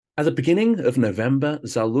At the beginning of November,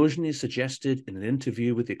 Zaluzhny suggested in an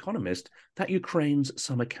interview with The Economist that Ukraine's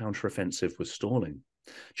summer counteroffensive was stalling.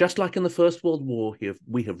 Just like in the First World War,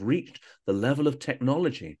 we have reached the level of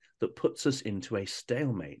technology that puts us into a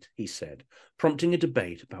stalemate, he said, prompting a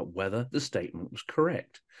debate about whether the statement was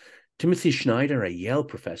correct. Timothy Schneider, a Yale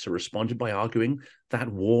professor, responded by arguing that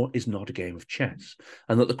war is not a game of chess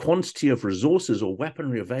and that the quantity of resources or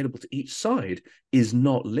weaponry available to each side is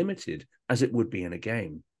not limited as it would be in a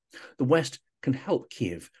game. The West can help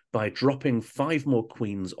Kiev by dropping 5 more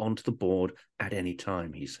queens onto the board at any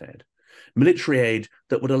time, he said. Military aid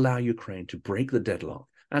that would allow Ukraine to break the deadlock,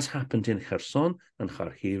 as happened in Kherson and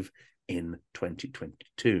Kharkiv in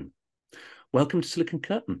 2022. Welcome to Silicon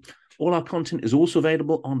Curtain. All our content is also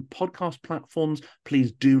available on podcast platforms.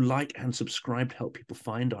 Please do like and subscribe to help people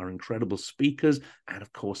find our incredible speakers. And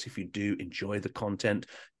of course, if you do enjoy the content,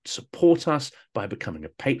 support us by becoming a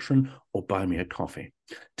patron or buy me a coffee.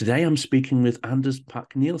 Today, I'm speaking with Anders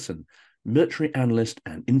Pak Nielsen, military analyst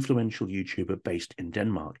and influential YouTuber based in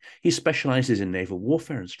Denmark. He specializes in naval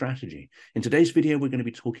warfare and strategy. In today's video, we're going to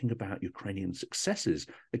be talking about Ukrainian successes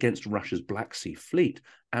against Russia's Black Sea Fleet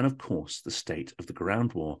and, of course, the state of the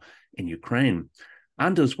ground war in Ukraine.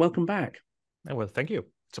 Anders, welcome back. Well, thank you.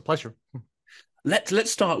 It's a pleasure. Let's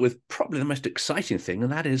start with probably the most exciting thing,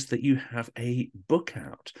 and that is that you have a book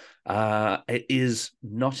out. It is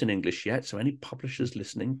not in English yet, so any publishers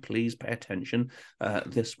listening, please pay attention.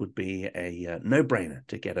 This would be a no-brainer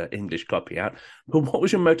to get an English copy out. But what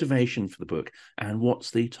was your motivation for the book, and what's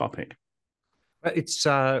the topic? It's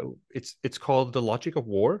called The Logic of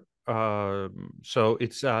War. So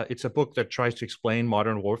it's a book that tries to explain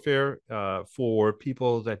modern warfare for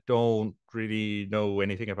people that don't really know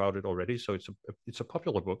anything about it already. So it's a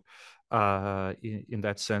popular book in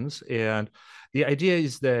that sense. And the idea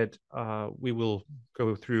is that we will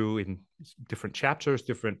go through in different chapters,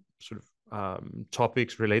 different sort of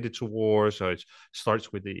topics related to war. So it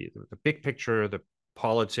starts with the big picture, the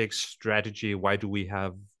politics, strategy. Why do we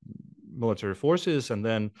have military forces? And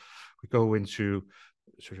then we go into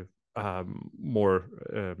sort of more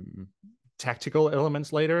tactical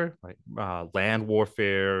elements later, like land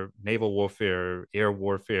warfare, naval warfare, air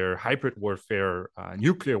warfare, hybrid warfare,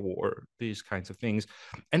 nuclear war, these kinds of things.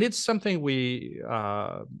 And it's something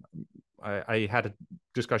I had a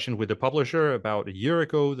discussion with the publisher about a year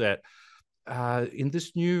ago that in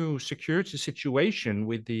this new security situation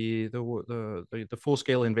with the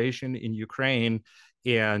full-scale invasion in Ukraine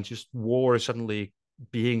and just war suddenly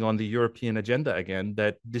being on the European agenda again,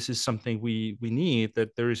 that this is something we need,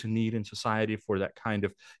 that there is a need in society for that kind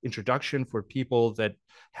of introduction for people that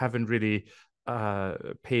haven't really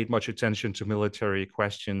paid much attention to military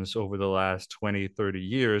questions over the last 20, 30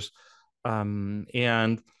 years.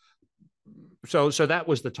 And so that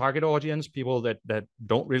was the target audience, people that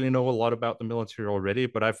don't really know a lot about the military already.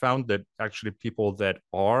 But I found that actually people that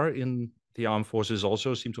are in the armed forces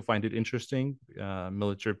also seem to find it interesting.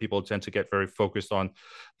 Military people tend to get very focused on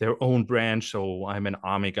their own branch. So I'm an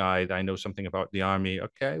army guy. I know something about the army.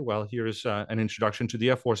 Okay, well, here's an introduction to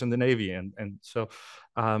the Air Force and the Navy. And so,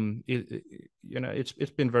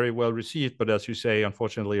 it's been very well received. But as you say,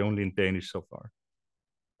 unfortunately, only in Danish so far.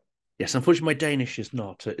 Yes, unfortunately, my Danish is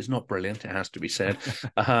not brilliant. It has to be said.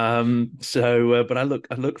 But I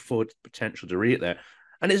look forward to the potential to read it there.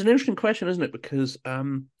 And it's an interesting question, isn't it? Because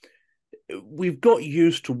we've got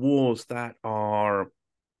used to wars that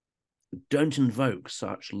don't invoke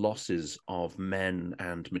such losses of men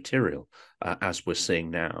and material as we're seeing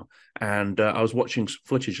now. And I was watching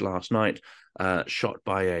footage last night shot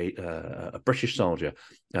by a British soldier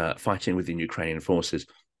fighting within Ukrainian forces.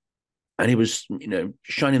 And he was,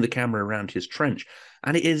 shining the camera around his trench.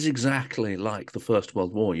 And it is exactly like the First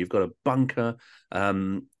World War. You've got a bunker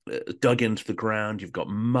dug into the ground. You've got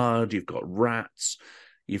mud. You've got rats.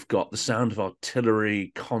 You've got the sound of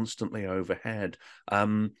artillery constantly overhead.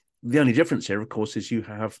 The only difference here, of course, is you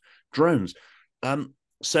have drones.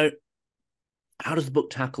 So how does the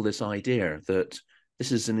book tackle this idea that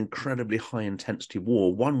this is an incredibly high-intensity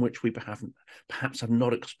war, one which we perhaps have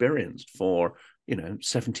not experienced for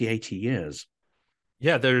 70, 80 years.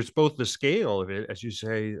 Yeah, there's both the scale of it, as you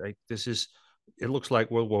say, like it looks like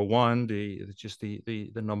World War One,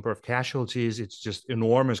 the number of casualties, it's just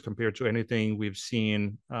enormous compared to anything we've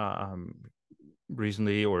seen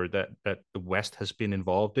recently or that the West has been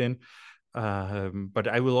involved in. But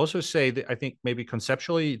I will also say that I think maybe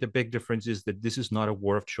conceptually the big difference is that this is not a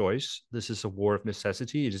war of choice. This is a war of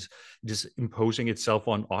necessity. It is imposing itself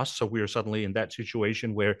on us. So we are suddenly in that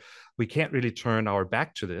situation where we can't really turn our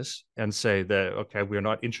back to this and say that, okay, we're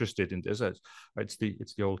not interested in this. It's the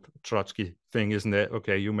old Trotsky thing, isn't it?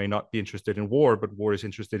 Okay, you may not be interested in war, but war is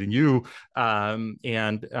interested in you.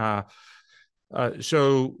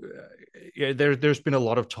 Yeah, there's been a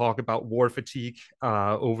lot of talk about war fatigue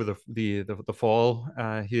over the fall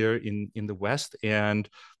here in the West,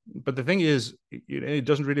 but the thing is, it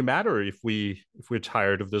doesn't really matter if we're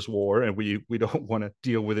tired of this war and we don't want to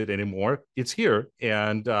deal with it anymore. It's here,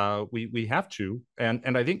 and we have to,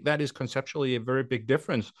 and I think that is conceptually a very big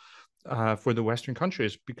difference for the Western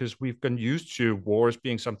countries, because we've been used to wars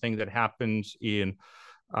being something that happens in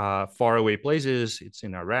faraway places. It's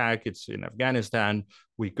in Iraq, it's in Afghanistan.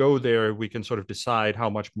 We go there, we can sort of decide how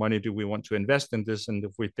much money do we want to invest in this. And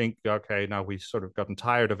if we think, okay, now we've sort of gotten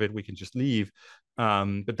tired of it, we can just leave.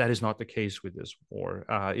 But that is not the case with this war.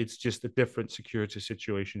 It's just a different security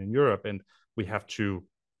situation in Europe, and we have to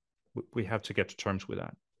get to terms with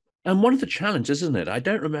that. And one of the challenges, isn't it? I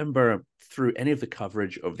don't remember through any of the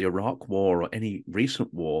coverage of the Iraq War or any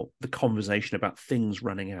recent war, the conversation about things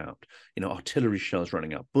running out, artillery shells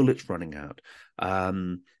running out, bullets running out,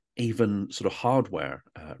 even sort of hardware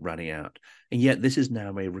running out. And yet this is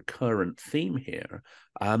now a recurrent theme here.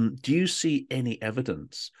 Do you see any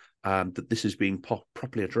evidence that this is being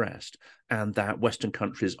properly addressed and that Western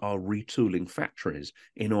countries are retooling factories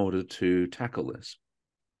in order to tackle this?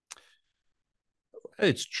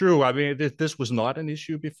 It's true. I mean, this was not an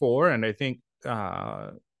issue before, and I think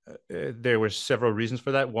there were several reasons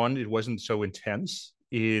for that. One, it wasn't so intense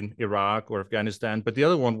in Iraq or Afghanistan, but the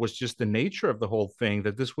other one was just the nature of the whole thing,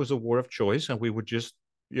 that this was a war of choice, and we would just,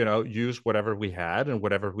 use whatever we had and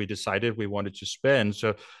whatever we decided we wanted to spend.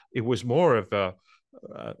 So it was more of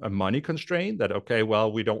a money constraint that, okay,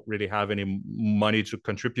 well, we don't really have any money to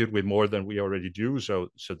contribute with more than we already do. So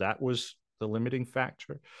that was the limiting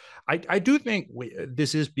factor. I do think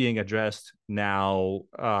this is being addressed now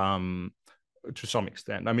to some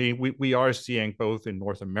extent. I mean, we are seeing both in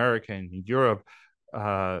North America and in Europe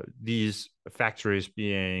these factories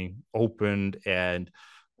being opened and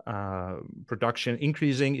production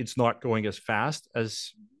increasing. It's not going as fast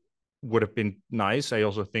as would have been nice. I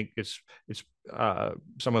also think it's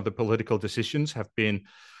some of the political decisions have been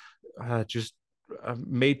just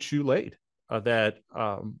made too late. That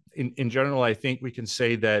in general, I think we can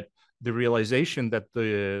say that the realization that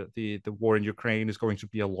the war in Ukraine is going to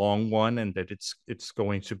be a long one, and that it's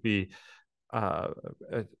going to be a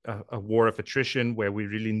war of attrition where we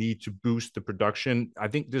really need to boost the production. I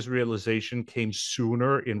think this realization came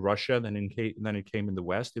sooner in Russia than it came in the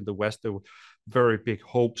West. In the West, there were very big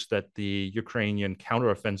hopes that the Ukrainian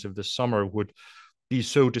counteroffensive this summer would be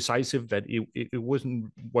so decisive that it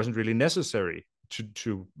wasn't really necessary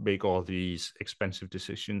to make all these expensive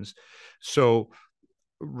decisions. So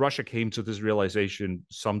Russia came to this realization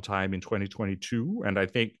sometime in 2022, and I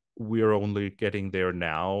think we're only getting there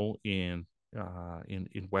now in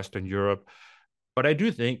Western Europe. But I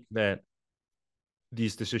do think that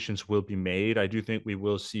these decisions will be made. I do think we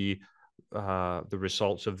will see the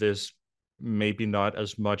results of this, maybe not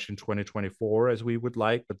as much in 2024 as we would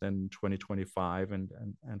like, but then 2025 and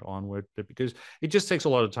onward, because it just takes a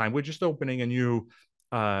lot of time. We're just opening a new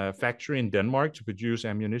factory in Denmark to produce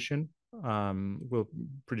ammunition. We'll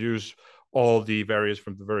produce all the various,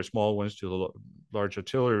 from the very small ones to the large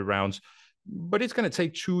artillery rounds, but it's going to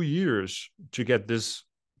take 2 years to get this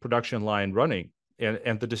production line running.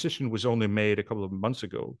 And the decision was only made a couple of months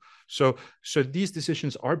ago. So these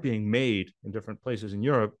decisions are being made in different places in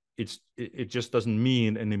Europe. It just doesn't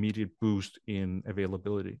mean an immediate boost in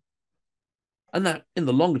availability. And that, in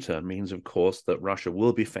the longer term, means, of course, that Russia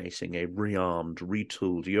will be facing a rearmed,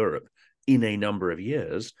 retooled Europe in a number of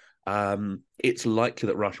years. It's likely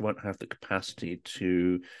that Russia won't have the capacity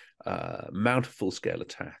to mount a full-scale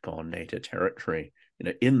attack on NATO territory,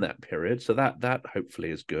 in that period. So that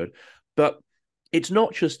hopefully is good. But it's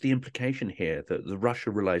not just the implication here that the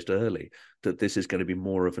Russia realized early that this is going to be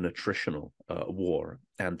more of an attritional war,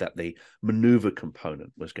 and that the maneuver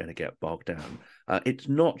component was going to get bogged down. It's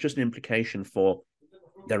not just an implication for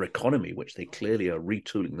their economy, which they clearly are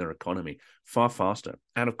retooling their economy far faster.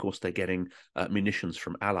 And of course, they're getting munitions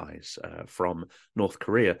from allies, from North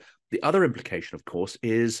Korea. The other implication, of course,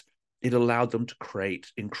 is it allowed them to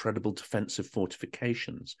create incredible defensive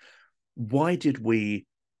fortifications. Why did we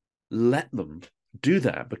let them do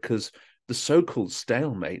that? Because the so-called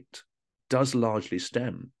stalemate does largely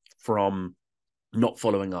stem from not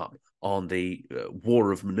following up on the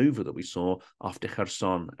war of maneuver that we saw after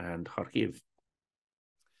Kherson and Kharkiv?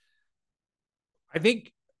 I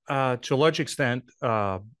think to a large extent,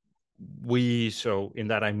 so in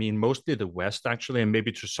that I mean mostly the West, actually, and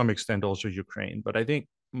maybe to some extent also Ukraine, but I think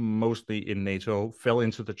mostly in NATO fell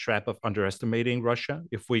into the trap of underestimating Russia.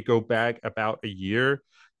 If we go back about a year,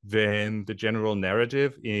 then the general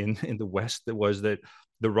narrative in the West was that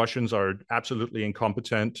the Russians are absolutely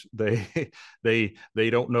incompetent. They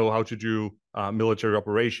don't know how to do military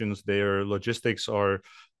operations. Their logistics are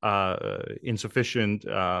insufficient.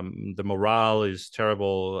 The morale is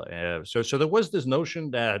terrible. So there was this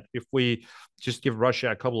notion that if we just give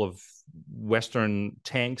Russia a couple of Western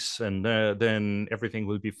tanks and then everything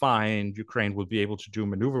will be fine. Ukraine will be able to do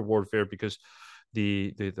maneuver warfare because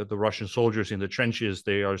the Russian soldiers in the trenches,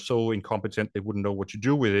 they are so incompetent, they wouldn't know what to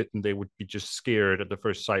do with it, and they would be just scared at the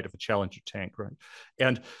first sight of a Challenger tank, right?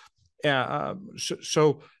 And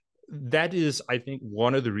so that is, I think,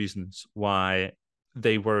 one of the reasons why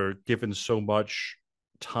they were given so much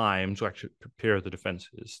time to actually prepare the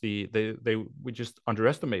defenses. We just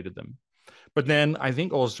underestimated them. But then I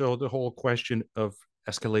think also the whole question of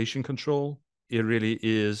escalation control, it really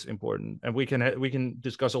is important, and we can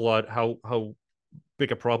discuss a lot how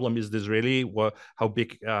big a problem is this really? How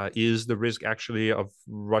big is the risk actually of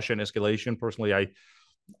Russian escalation? Personally,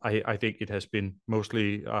 I think it has been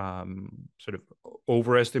mostly sort of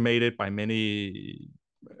overestimated by many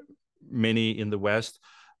in the West,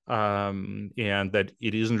 and that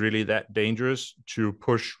it isn't really that dangerous to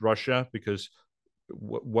push Russia because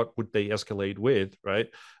what would they escalate with, right?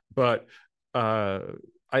 But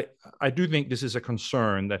I do think this is a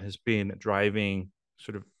concern that has been driving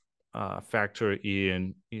sort of factor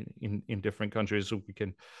in different countries. So we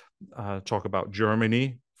can talk about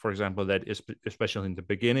Germany, for example, that is, especially in the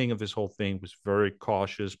beginning of this whole thing, was very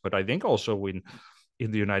cautious. But I think also in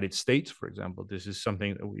the United States, for example, this is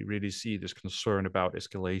something that we really see this concern about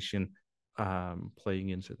escalation playing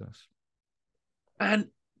into this. And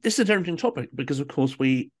this is an interesting topic because, of course,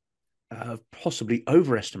 we have possibly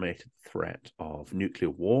overestimated the threat of nuclear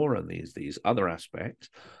war and these other aspects,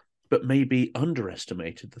 but maybe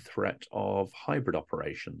underestimated the threat of hybrid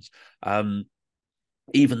operations.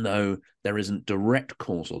 Even though there isn't direct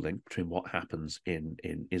causal link between what happens in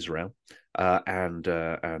Israel and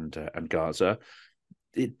Gaza,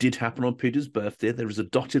 it did happen on Putin's birthday. There is a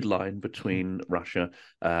dotted line between Russia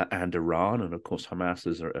and Iran, and of course Hamas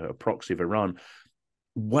is a proxy of Iran.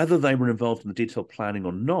 Whether they were involved in the detailed planning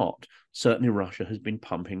or not, certainly Russia has been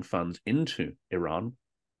pumping funds into Iran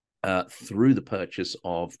through the purchase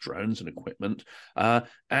of drones and equipment.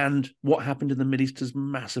 And what happened in the Middle East has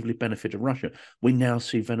massively benefited Russia. We now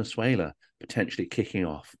see Venezuela potentially kicking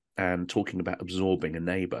off and talking about absorbing a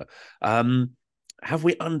neighbor. Have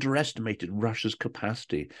we underestimated Russia's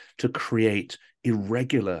capacity to create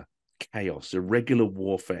irregular chaos, irregular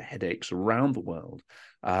warfare headaches around the world?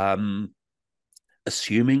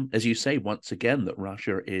 Assuming, as you say, once again, that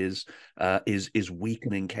Russia is weak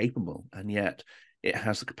and incapable, and yet it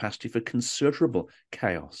has the capacity for considerable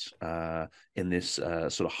chaos in this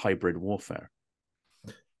sort of hybrid warfare.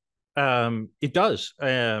 It does,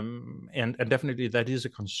 and definitely that is a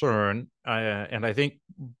concern. And I think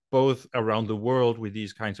both around the world with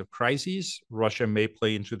these kinds of crises, Russia may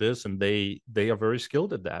play into this, and they are very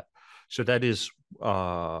skilled at that. So that is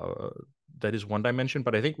one dimension.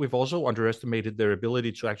 But I think we've also underestimated their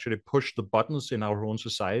ability to actually push the buttons in our own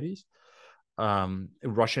societies.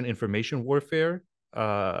 Russian information warfare,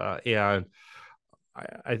 and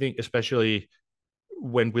I think especially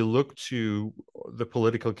when we look to the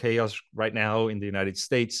political chaos right now in the United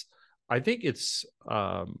States, I think it's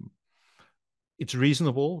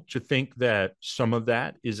reasonable to think that some of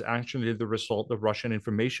that is actually the result of Russian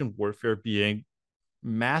information warfare being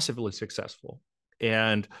massively successful.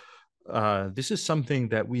 And this is something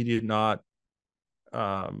that we did not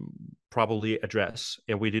probably address,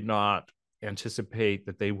 and we did not anticipate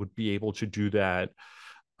that they would be able to do that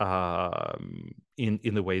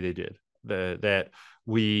in the way they did. That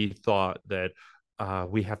we thought that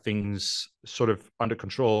we have things sort of under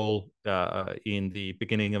control in the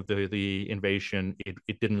beginning of the invasion.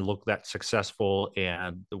 It didn't look that successful,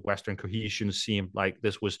 and the Western cohesion seemed like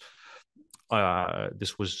this was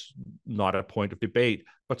not a point of debate,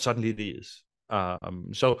 but suddenly it is.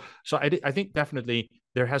 So I think definitely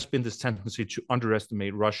there has been this tendency to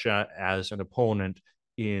underestimate Russia as an opponent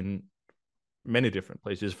in many different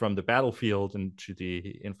places, from the battlefield and to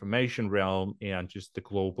the information realm and just the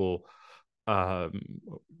global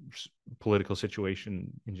political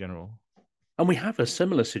situation in general. And we have a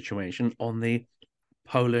similar situation on the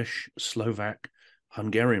Polish, Slovak,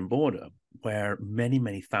 Hungarian border. where many,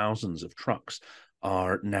 many thousands of trucks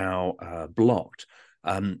are now blocked,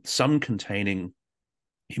 some containing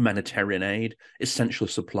humanitarian aid, essential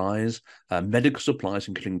supplies, medical supplies,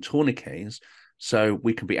 including tourniquets. So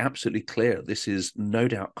we can be absolutely clear, this is no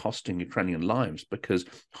doubt costing Ukrainian lives, because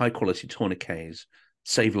high-quality tourniquets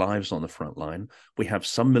save lives on the front line. We have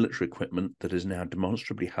some military equipment that is now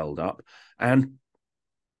demonstrably held up. And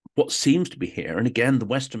what seems to be here, and again, the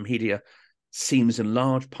Western media seems in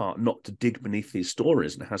large part not to dig beneath these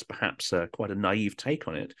stories and has perhaps quite a naive take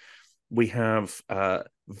on it. We have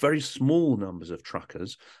very small numbers of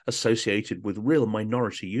truckers associated with real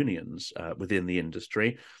minority unions within the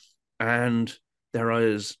industry. And there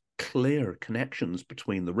is clear connections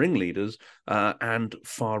between the ringleaders and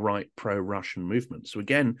far-right pro-Russian movements. So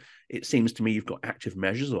again, it seems to me you've got active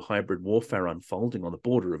measures or hybrid warfare unfolding on the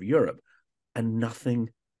border of Europe, and nothing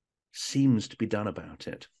seems to be done about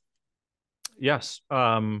it. Yes,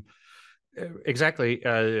 exactly.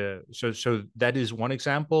 So that is one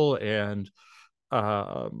example, and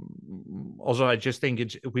also I just think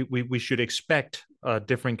we should expect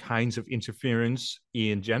different kinds of interference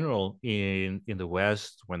in general in the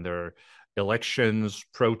West when there are elections,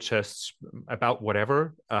 protests about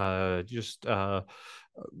whatever.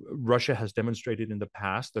 Russia has demonstrated in the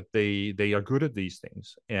past that they are good at these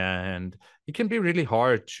things, and it can be really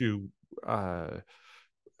hard to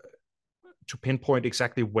pinpoint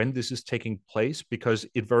exactly when this is taking place, because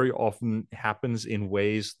it very often happens in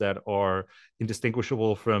ways that are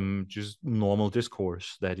indistinguishable from just normal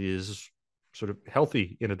discourse that is sort of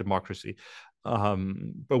healthy in a democracy.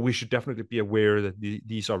 But we should definitely be aware that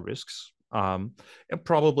these are risks. And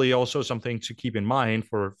probably also something to keep in mind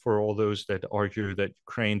for all those that argue that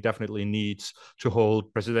Ukraine definitely needs to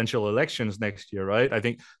hold presidential elections next year, right? I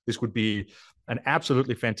think this would be an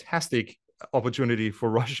absolutely fantastic opportunity for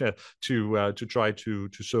Russia to try to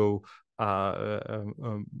sow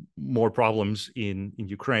more problems in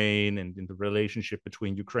Ukraine and in the relationship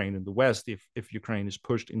between Ukraine and the West if Ukraine is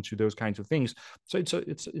pushed into those kinds of things. So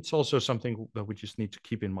it's also something that we just need to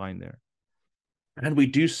keep in mind there. And we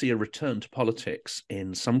do see a return to politics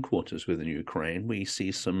in some quarters within Ukraine. We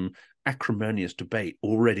see some acrimonious debate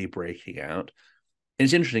already breaking out. And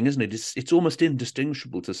it's interesting, isn't it? It's almost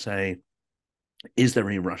indistinguishable to say, is there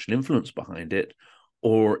any Russian influence behind it,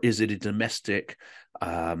 or is it a domestic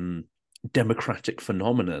democratic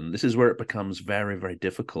phenomenon? This is where it becomes very, very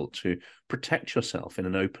difficult to protect yourself in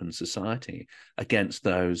an open society against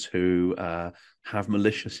those who have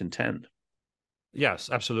malicious intent. Yes,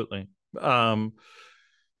 absolutely.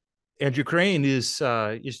 And Ukraine is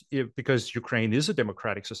because Ukraine is a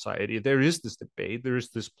democratic society. There is this debate. There is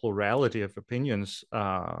this plurality of opinions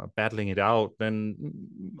battling it out. Then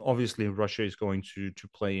obviously Russia is going to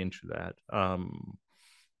play into that.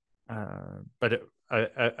 But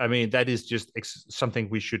I mean that is just something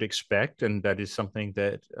we should expect, and that is something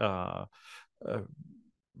that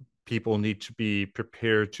people need to be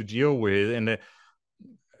prepared to deal with. And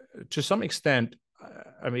to some extent,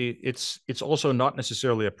 I mean, it's also not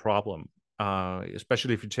necessarily a problem,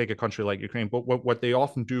 especially if you take a country like Ukraine. But what they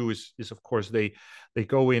often do is of course they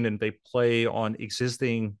go in and they play on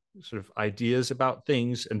existing sort of ideas about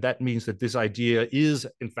things, and that means that this idea is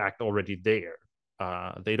in fact already there.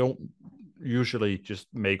 They don't usually just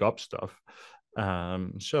make up stuff.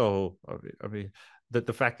 So I mean,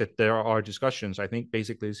 the fact that there are discussions, I think,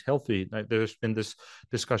 basically is healthy. There's been this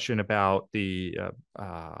discussion about the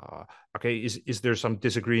okay, is there some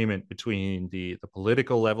disagreement between the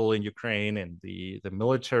political level in Ukraine and the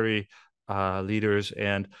military leaders?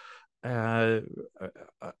 And I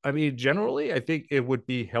mean, generally, I think it would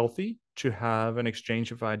be healthy to have an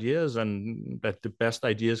exchange of ideas, and that the best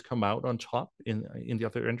ideas come out on top in the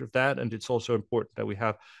other end of that. And it's also important that we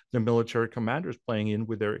have the military commanders playing in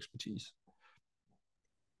with their expertise.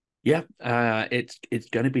 Yeah, it's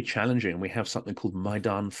going to be challenging. We have something called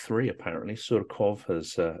Maidan 3, apparently. Surkov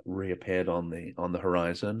has reappeared on the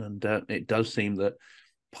horizon, and it does seem that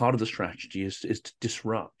part of the strategy is to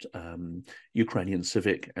disrupt Ukrainian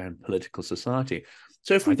civic and political society.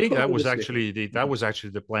 So if we I think put that all was this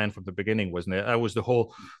actually the plan from the beginning, wasn't it? That was the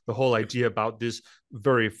whole idea about this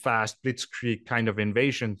very fast blitzkrieg kind of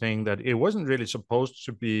invasion thing, that it wasn't really supposed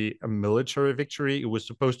to be a military victory. It was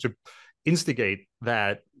supposed to instigate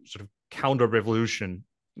that sort of counter revolution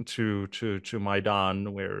to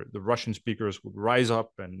Maidan, where the Russian speakers would rise up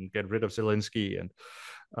and get rid of Zelensky and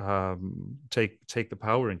take the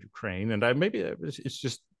power in Ukraine. And maybe it's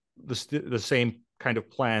just the same kind of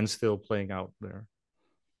plan still playing out there.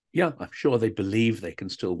 Yeah, I'm sure they believe they can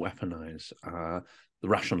still weaponize the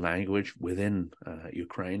Russian language within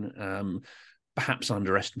Ukraine. perhaps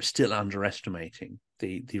still underestimating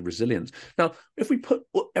the resilience. Now, if we put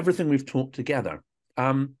everything we've talked together,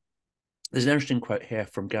 there's an interesting quote here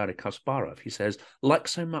from Garry Kasparov. He says, like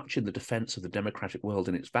so much in the defense of the democratic world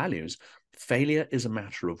and its values, failure is a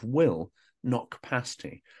matter of will, not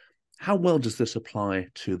capacity. How well does this apply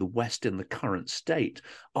to the West in the current state?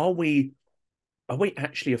 Are we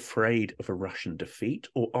actually afraid of a Russian defeat,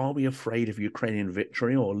 or are we afraid of Ukrainian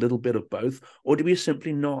victory, or a little bit of both? Or do we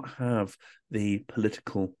simply not have the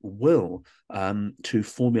political will to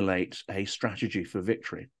formulate a strategy for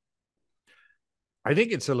victory? I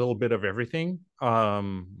think it's a little bit of everything.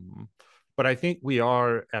 But I think we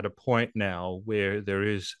are at a point now where there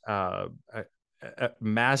is a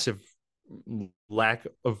massive lack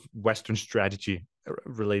of Western strategy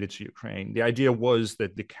related to Ukraine. The idea was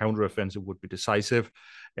that the counteroffensive would be decisive,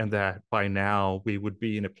 and that by now we would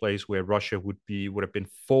be in a place where Russia would have been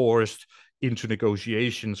forced into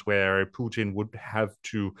negotiations where Putin would have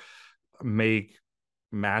to make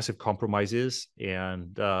massive compromises,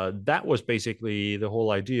 and that was basically the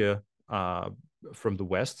whole idea from the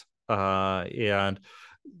West. And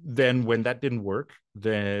then when that didn't work,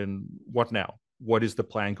 then what now? What is the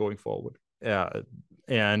plan going forward?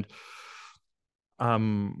 And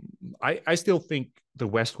I still think the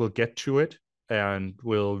West will get to it and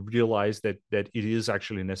will realize that it is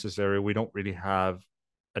actually necessary. We don't really have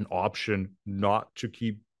an option not to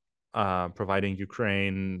keep providing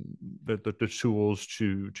Ukraine the tools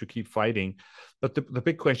to keep fighting. But the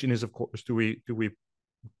big question is, of course, do we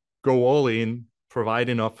go all in, provide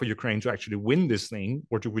enough for Ukraine to actually win this thing,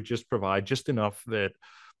 or do we just provide just enough that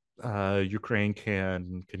Ukraine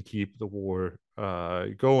can keep the war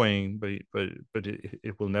going, but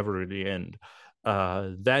it will never really end?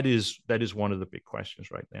 That is one of the big questions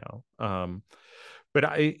right now. But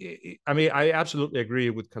I mean, I absolutely agree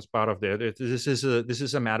with Kasparov there. This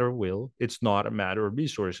is a matter of will. It's not a matter of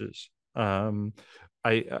resources. I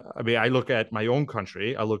mean, I look at my own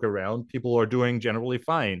country. I look around. People are doing generally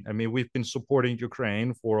fine. I mean, we've been supporting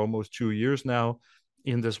Ukraine for almost 2 years now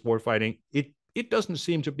in this war fighting. It doesn't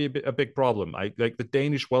seem to be a big problem. Like the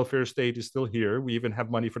Danish welfare state is still here. We even have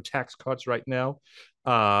money for tax cuts right now.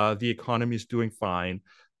 The economy is doing fine.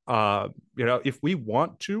 If we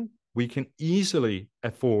want to, we can easily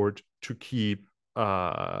afford to keep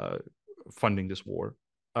funding this war.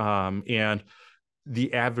 And the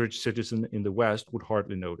average citizen in the West would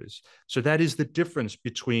hardly notice. So that is the difference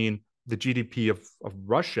between the GDP of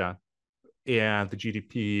Russia and the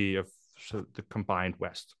GDP of the combined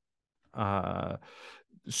West.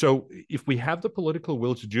 So if we have the political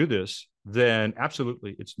will to do this, then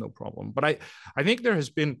absolutely it's no problem. But I think there has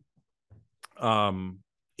been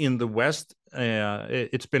in the West,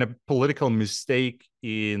 it's been a political mistake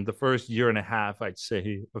in the first year and a half, I'd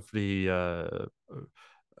say, of the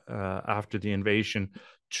after the invasion,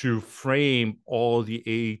 to frame all the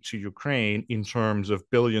aid to Ukraine in terms of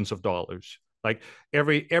billions of dollars. Like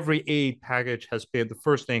every aid package has been, the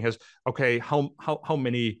first thing has, okay, how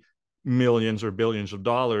many millions or billions of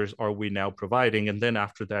dollars are we now providing? And then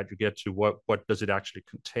after that, you get to what does it actually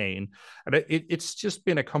contain? And it's just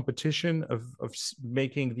been a competition of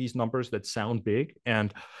making these numbers that sound big,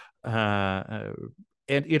 and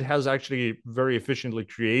it has actually very efficiently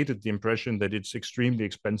created the impression that it's extremely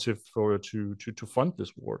expensive to fund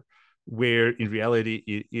this war, where in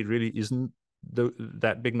reality it really isn't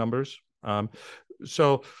that big numbers.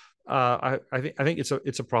 So I think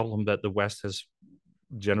it's a problem that the West has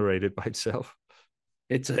generated by itself.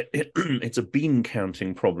 It's a bean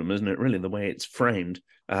counting problem, isn't it? Really, the way it's framed.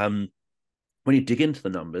 When you dig into the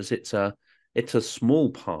numbers, it's a small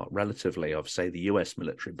part relatively of, say, the US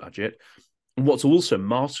military budget. And what's also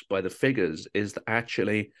masked by the figures is that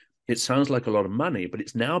actually it sounds like a lot of money, but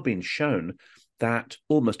it's now been shown that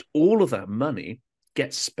almost all of that money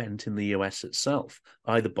gets spent in the US itself,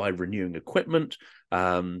 either by renewing equipment,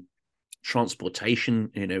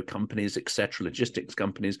 transportation, companies, etc., logistics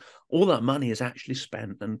companies. All that money is actually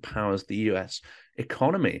spent and powers the US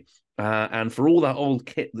economy. And for all that old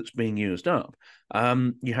kit that's being used up,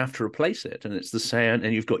 you have to replace it. And it's the same.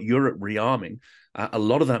 And you've got Europe rearming. A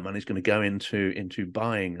lot of that money is going to go into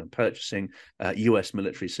buying and purchasing US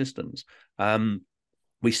military systems.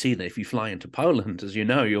 We see that if you fly into Poland, as you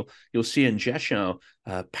know, you'll see in Rzeszów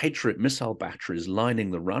Patriot missile batteries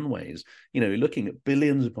lining the runways. You're looking at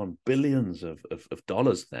billions upon billions of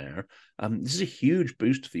dollars there. This is a huge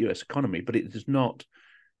boost to the US economy, but it is not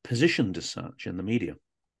positioned as such in the media.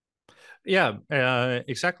 Yeah,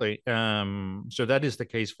 exactly. So that is the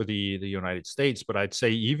case for the United States, but I'd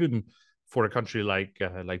say even for a country like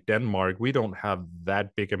Denmark, we don't have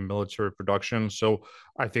that big a military production. So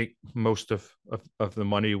I think most of the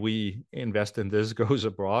money we invest in this goes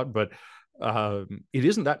abroad, but it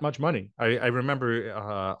isn't that much money. I remember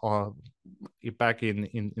back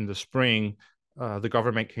in the spring, the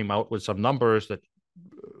government came out with some numbers that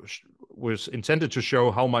was intended to show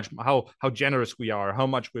how generous we are, how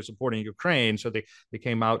much we're supporting Ukraine. So they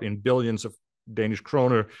came out in billions of Danish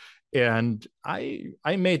kroner, and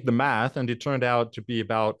I made the math, and it turned out to be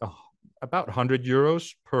about 100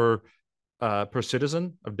 euros per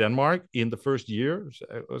citizen of Denmark in the first year. So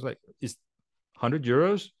I was like, is 100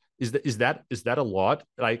 euros? Is that a lot?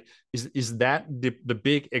 Like, is that the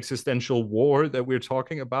big existential war that we're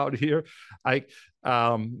talking about here? I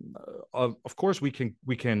of course we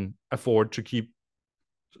can afford to keep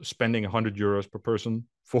spending 100 euros per person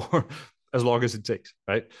for as long as it takes,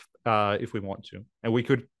 right? If we want to, and we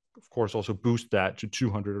could of course also boost that to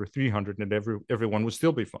 200 or 300, and everyone would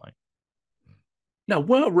still be fine. Now,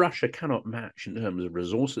 where Russia cannot match in terms of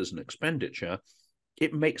resources and expenditure,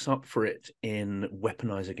 it makes up for it in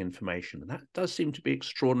weaponizing information. And that does seem to be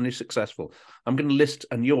extraordinarily successful. I'm going to list,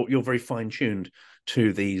 and you're very fine-tuned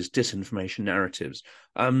to these disinformation narratives.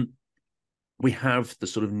 We have the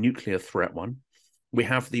sort of nuclear threat one. We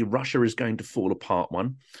have the Russia is going to fall apart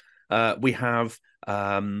one. We have,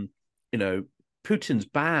 Putin's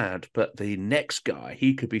bad, but the next guy,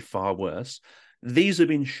 he could be far worse. These have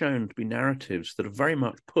been shown to be narratives that are very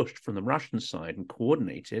much pushed from the Russian side and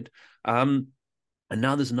coordinated. And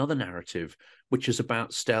now there's another narrative, which is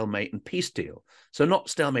about stalemate and peace deal. So not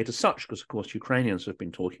stalemate as such, because of course Ukrainians have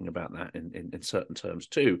been talking about that in certain terms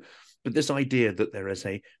too. But this idea that there is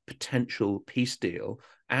a potential peace deal,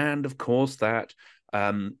 and of course that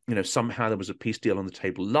somehow there was a peace deal on the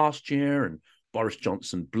table last year, and Boris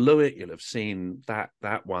Johnson blew it. You'll have seen that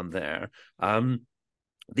one there.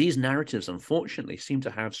 These narratives, unfortunately, seem to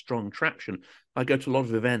have strong traction. I go to a lot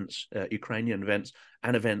of events, Ukrainian events,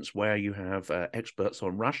 and events where you have experts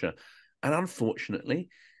on Russia. And unfortunately,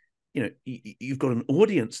 you've got an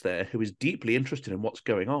audience there who is deeply interested in what's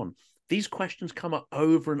going on. These questions come up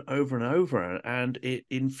over and over and over, and it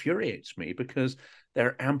infuriates me because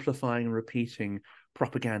they're amplifying and repeating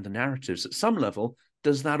propaganda narratives. At some level,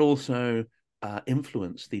 does that also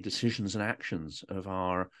influence the decisions and actions of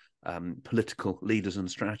our political leaders and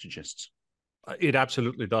strategists? It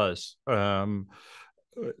absolutely does. Our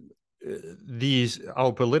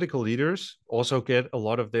political leaders also get a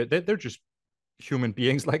lot of they're just human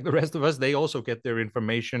beings like the rest of us. They also get their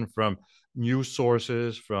information from news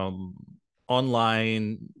sources, from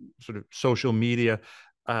online sort of social media,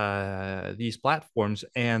 these platforms,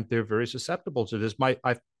 and they're very susceptible to this.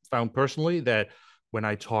 I found personally that when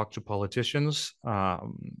I talk to politicians,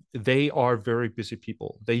 they are very busy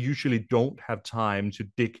people. They usually don't have time to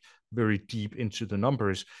dig very deep into the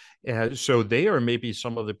numbers. So they are maybe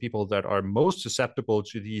some of the people that are most susceptible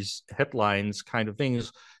to these headlines kind of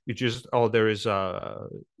things. There is a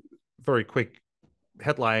very quick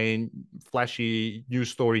headline, flashy news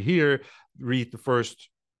story here, read the first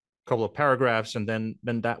couple of paragraphs, and then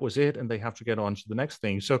that was it, and they have to get on to the next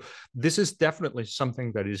thing. So this is definitely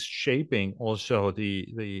something that is shaping also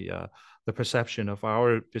the perception of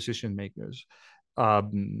our decision makers.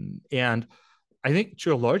 And I think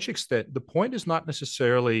to a large extent, the point is not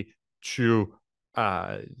necessarily to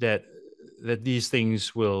that these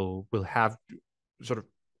things will have sort of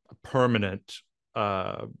a permanent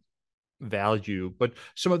value, but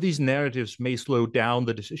some of these narratives may slow down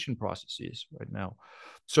the decision processes right now.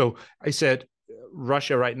 So I said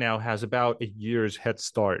Russia right now has about a year's head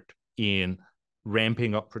start in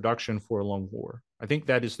ramping up production for a long war. I think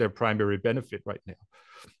that is their primary benefit right now.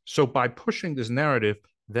 So by pushing this narrative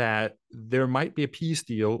that there might be a peace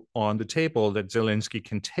deal on the table that Zelensky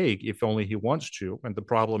can take if only he wants to, and the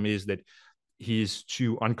problem is that he's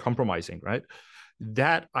too uncompromising, right?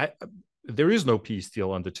 There is no peace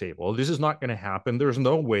deal on the table. This is not going to happen. There's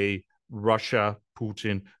no way Russia,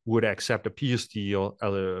 Putin would accept a peace deal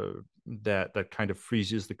that kind of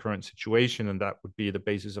freezes the current situation, and that would be the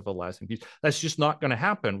basis of a lasting peace. That's just not going to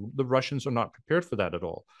happen. The Russians are not prepared for that at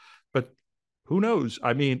all. But who knows?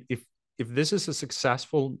 I mean, if this is a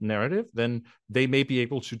successful narrative, then they may be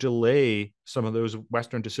able to delay some of those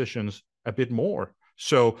Western decisions a bit more.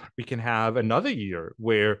 So we can have another year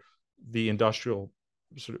where the industrial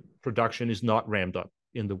sort of production is not ramped up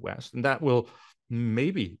in the West, and that will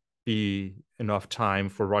maybe be enough time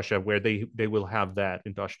for Russia where they will have that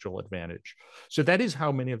industrial advantage. So that is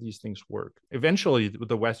how many of these things work. Eventually,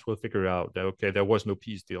 the West will figure out that, okay, there was no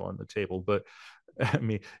peace deal on the table, but I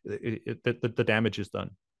mean, the damage is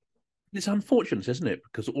done. It's unfortunate, isn't it?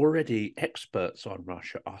 Because already experts on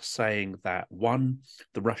Russia are saying that one,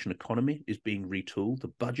 the Russian economy is being retooled, the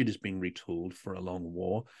budget is being retooled for a long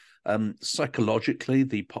war. Psychologically,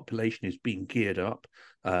 the population is being geared up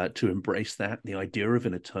to embrace that, the idea of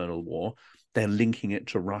an eternal war. They're linking it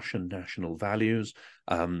to Russian national values.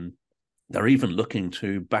 They're even looking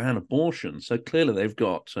to ban abortion. So clearly, they've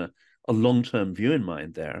got a long-term view in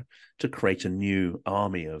mind there to create a new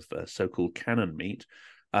army of so-called cannon meat.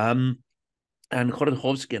 And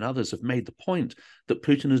Khodorkovsky and others have made the point that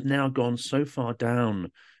Putin has now gone so far down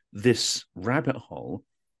this rabbit hole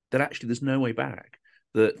that actually there's no way back,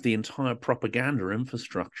 that the entire propaganda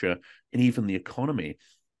infrastructure and even the economy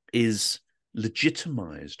is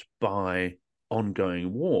legitimized by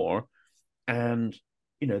ongoing war. And,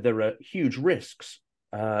 there are huge risks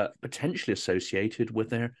potentially associated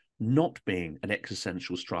with there not being an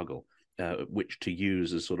existential struggle, which to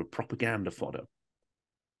use as sort of propaganda fodder.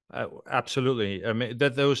 Absolutely. I mean,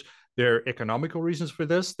 there are economical reasons for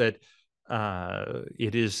this, that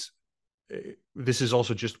this is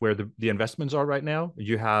also just where the investments are right now.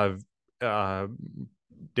 You have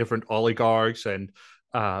different oligarchs and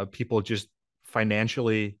people just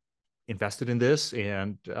financially invested in this,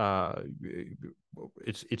 and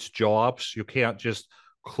it's jobs. You can't just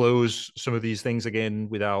close some of these things again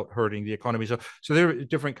without hurting the economy. So there are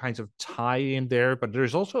different kinds of tie in there, but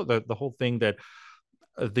there's also the whole thing that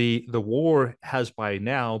the war has by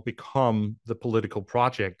now become the political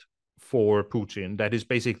project for Putin. That is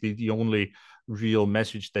basically the only real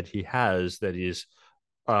message that he has, that is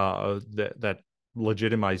that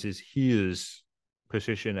legitimizes his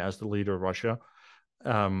position as the leader of Russia.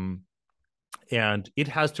 And it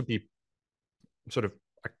has to be sort of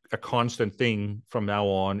a constant thing from now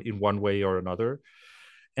on in one way or another.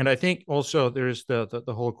 And I think also there's the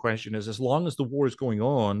whole question is, as long as the war is going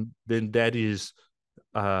on, then that is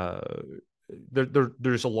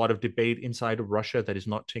there's a lot of debate inside of Russia that is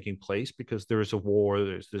not taking place because there is a war,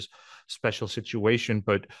 there's this special situation.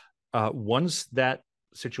 But once that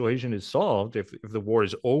situation is solved, if the war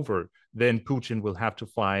is over, then Putin will have to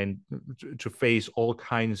face all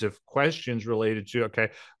kinds of questions related to, okay,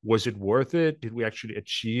 was it worth it? Did we actually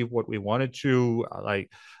achieve what we wanted to?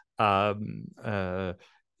 And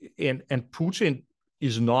Putin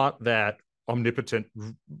is not that omnipotent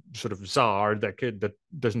sort of czar that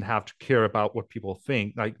doesn't have to care about what people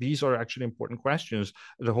think. Like, these are actually important questions.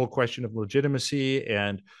 The whole question of legitimacy,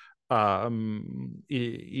 and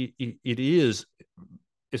it is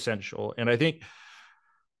essential. And I think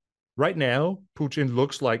right now Putin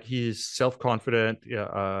looks like he's self-confident.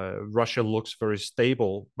 Russia looks very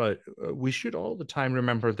stable, but we should all the time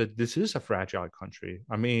remember that this is a fragile country.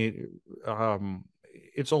 I mean,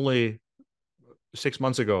 it's only 6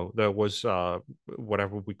 months ago there was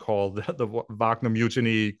whatever we call the Wagner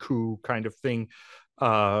mutiny coup kind of thing.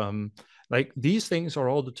 Like, these things are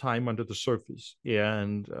all the time under the surface,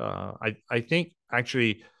 and I think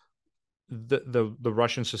actually the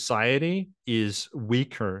Russian society is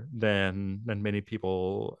weaker than many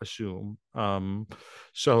people assume.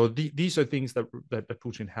 So these are things that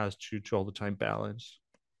Putin has to all the time balance.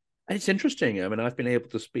 It's interesting. I mean, I've been able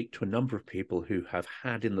to speak to a number of people who have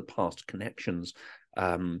had in the past connections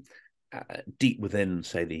deep within,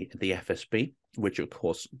 say, the FSB, which of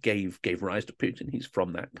course gave rise to Putin. He's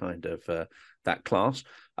from that kind of that class.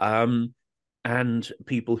 And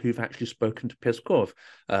people who've actually spoken to Peskov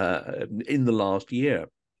in the last year.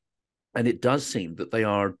 And it does seem that they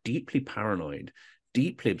are deeply paranoid,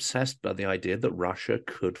 deeply obsessed by the idea that Russia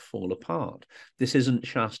could fall apart. This isn't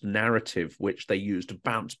just narrative which they use to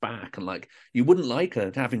bounce back and, like, you wouldn't like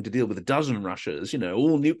it having to deal with a dozen Russias,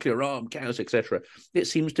 all nuclear armed chaos, etc. It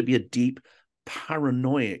seems to be a deep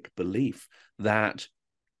paranoid belief that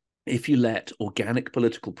if you let organic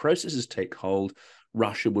political processes take hold,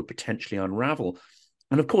 Russia would potentially unravel.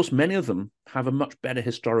 And of course, many of them have a much better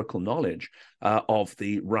historical knowledge of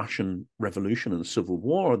the Russian Revolution and the Civil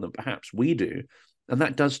War than perhaps we do. And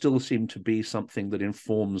that does still seem to be something that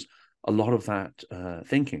informs a lot of that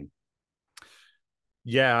thinking.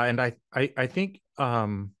 Yeah, and I think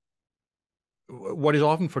what is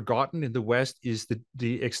often forgotten in the West is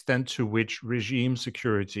the extent to which regime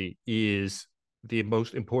security is the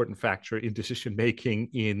most important factor in decision making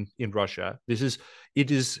in Russia. It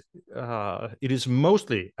is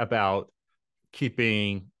mostly about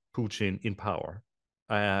keeping Putin in power,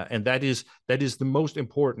 and that is the most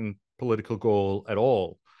important political goal at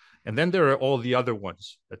all. And then there are all the other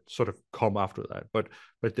ones that sort of come after that. But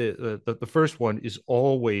the first one is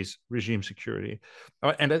always regime security,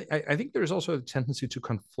 and I think there's also a tendency to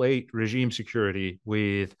conflate regime security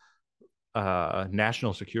with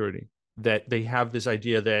national security. That they have this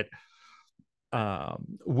idea that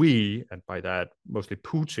we, and by that mostly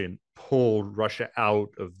Putin, pulled Russia out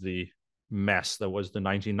of the mess that was the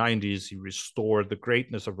 1990s. He restored the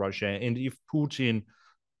greatness of Russia. And if Putin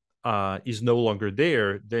is no longer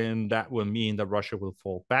there, then that will mean that Russia will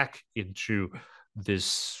fall back into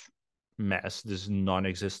this mess, this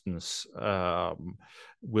non-existence,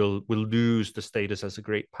 will lose the status as a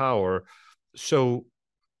great power. So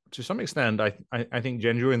to some extent, I think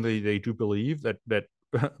genuinely they do believe that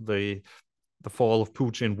the the fall of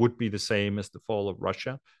Putin would be the same as the fall of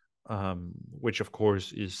Russia, which of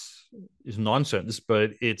course is nonsense.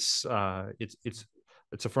 But it's a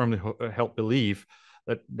firmly held belief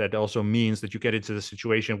that also means that you get into the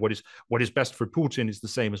situation what is best for Putin is the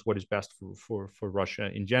same as what is best for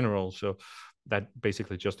Russia in general. So that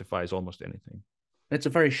basically justifies almost anything. It's a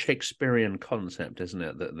very Shakespearean concept, isn't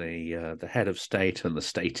it? That the head of state and the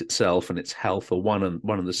state itself and its health are one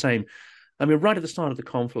and the same. I mean, right at the start of the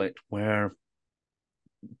conflict, where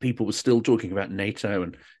people were still talking about NATO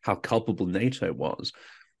and how culpable NATO was,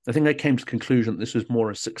 I think they came to the conclusion that this was more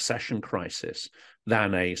a succession crisis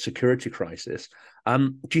than a security crisis.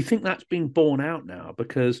 Do you think that's been borne out now?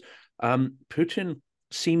 Because Putin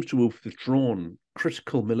seems to have withdrawn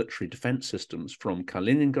critical military defense systems from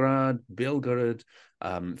Kaliningrad, Belgorod,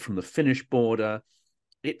 from the Finnish border.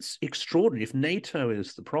 It's extraordinary. If NATO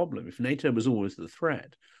is the problem, if NATO was always the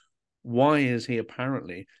threat, why is he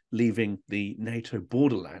apparently leaving the NATO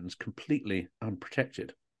borderlands completely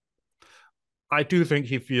unprotected? I do think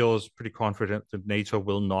he feels pretty confident that NATO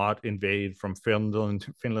will not invade from Finland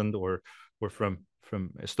or from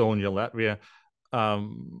Estonia, Latvia.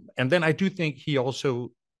 And then I do think he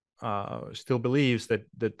also still believes that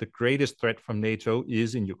the greatest threat from NATO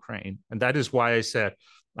is in Ukraine. And that is why I said,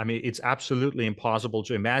 I mean, it's absolutely impossible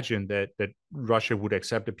to imagine that Russia would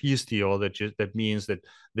accept a peace deal that means that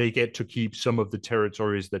they get to keep some of the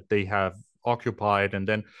territories that they have occupied, and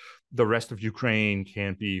then the rest of Ukraine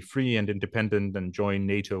can be free and independent and join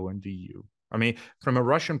NATO and the EU. I mean, from a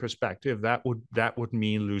Russian perspective, that would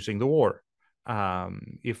mean losing the war.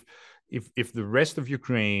 If the rest of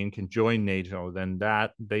Ukraine can join NATO, then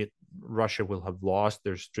Russia will have lost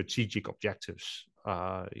their strategic objectives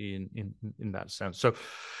in that sense. So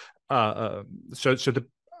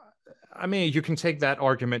I mean, you can take that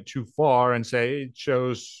argument too far and say it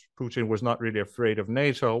shows Putin was not really afraid of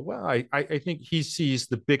NATO. Well, I think he sees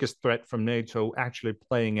the biggest threat from NATO actually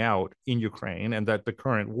playing out in Ukraine, and that the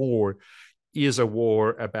current war is a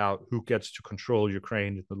war about who gets to control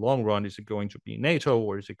Ukraine in the long run. Is it going to be NATO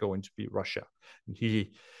or is it going to be Russia? And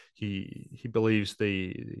he believes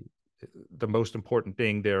the most important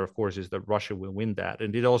thing there, of course, is that Russia will win that.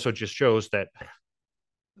 And it also just shows that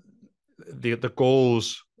the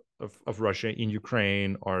goals of Russia in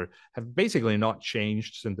Ukraine have basically not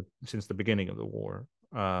changed since the beginning of the war.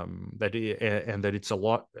 That it's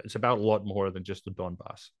about a lot more than just the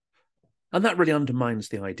Donbass. And that really undermines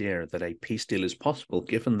the idea that a peace deal is possible,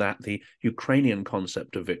 given that the Ukrainian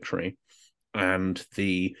concept of victory and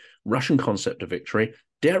the Russian concept of victory,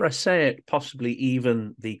 dare I say it, possibly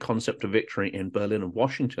even the concept of victory in Berlin and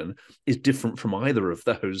Washington, is different from either of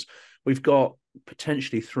those. We've got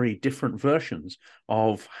potentially three different versions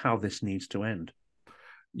of how this needs to end.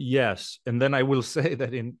 Yes. And then I will say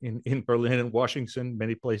that in Berlin and Washington,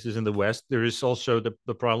 many places in the West, there is also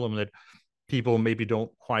the problem that people maybe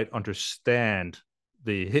don't quite understand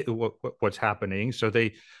what's happening. So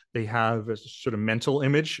they have a sort of mental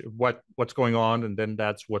image of what's going on, and then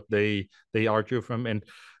that's what they argue from. And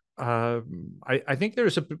I think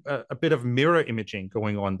there's a bit of mirror imaging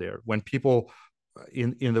going on there when people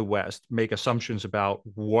in the West make assumptions about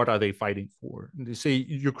what are they fighting for. And they say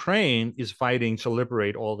Ukraine is fighting to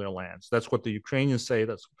liberate all their lands. That's what the Ukrainians say.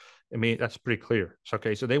 That's pretty clear. So,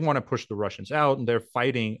 okay, so they want to push the Russians out, and they're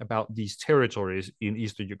fighting about these territories in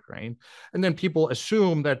eastern Ukraine. And then people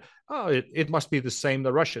assume that, it must be the same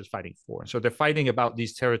that Russia is fighting for. So they're fighting about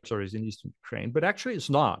these territories in eastern Ukraine, but actually it's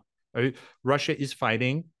not. Right? Russia is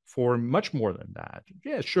fighting for much more than that.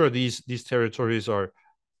 Yeah, sure, these territories are,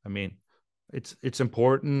 I mean, it's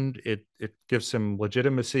important. It gives some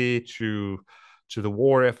legitimacy to the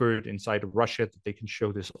war effort inside of Russia that they can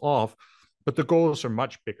show this off. But the goals are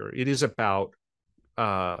much bigger. It is about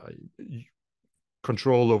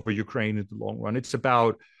control over Ukraine in the long run. It's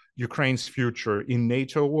about Ukraine's future in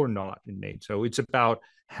NATO or not in NATO. It's about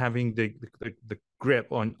having the grip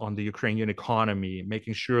on the Ukrainian economy,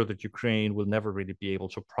 making sure that Ukraine will never really be able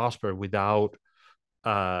to prosper without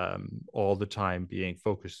all the time being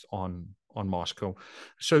focused on Moscow.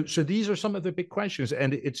 So these are some of the big questions,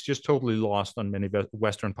 and it's just totally lost on many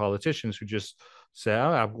Western politicians who just say,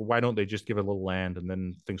 why don't they just give a little land and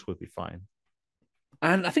then things will be fine.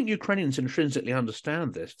 And I think Ukrainians intrinsically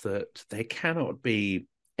understand this, that there cannot be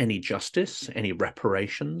any justice, any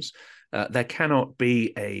reparations. There cannot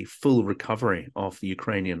be a full recovery of the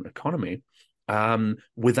Ukrainian economy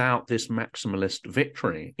without this maximalist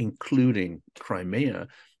victory, including Crimea.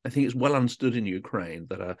 I think it's well understood in Ukraine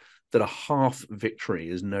that a half victory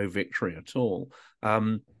is no victory at all.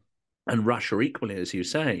 And Russia, equally, as you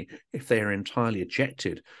say, if they are entirely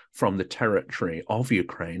ejected from the territory of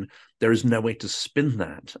Ukraine, there is no way to spin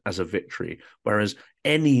that as a victory. Whereas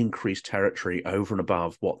any increased territory over and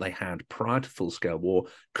above what they had prior to full-scale war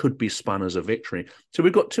could be spun as a victory. So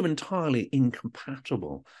we've got two entirely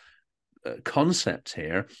incompatible concepts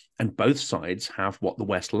here, and both sides have what the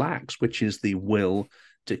West lacks, which is the will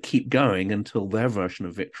to keep going until their version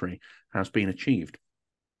of victory has been achieved.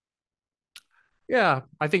 Yeah,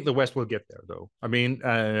 I think the West will get there, though. I mean,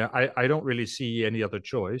 I don't really see any other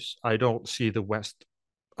choice. I don't see the West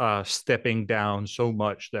stepping down so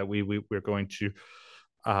much that we're going to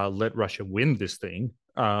let Russia win this thing.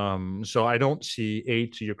 So I don't see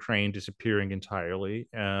aid to Ukraine disappearing entirely.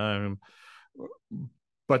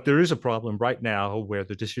 But there is a problem right now where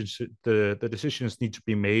the decisions need to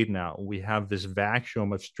be made now. We have this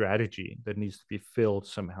vacuum of strategy that needs to be filled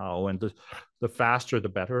somehow, and the faster the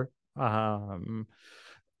better.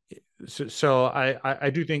 So I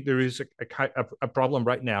do think there is a problem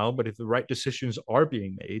right now, but if the right decisions are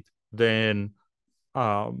being made, then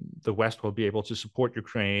the West will be able to support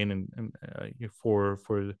Ukraine and for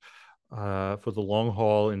the long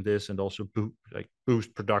haul in this, and also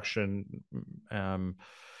boost production.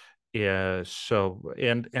 Yeah. So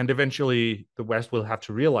and eventually the West will have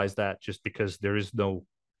to realize that, just because there is no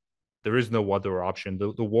other option.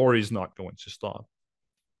 The war is not going to stop.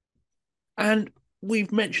 And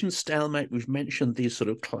we've mentioned stalemate, we've mentioned these sort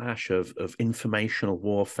of clash of informational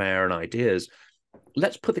warfare and ideas.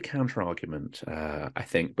 Let's put the counter argument, I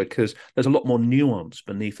think, because there's a lot more nuance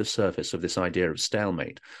beneath the surface of this idea of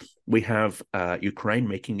stalemate. We have Ukraine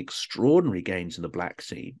making extraordinary gains in the Black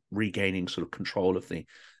Sea, regaining sort of control of the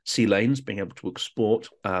sea lanes, being able to export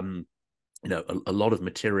a lot of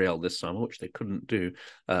material this summer, which they couldn't do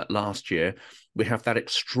last year. We have that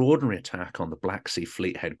extraordinary attack on the Black Sea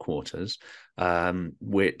Fleet headquarters,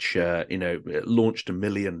 which launched a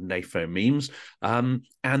million NAFO memes. And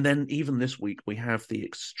then even this week, we have the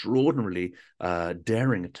extraordinarily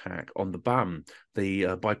daring attack on the BAM, the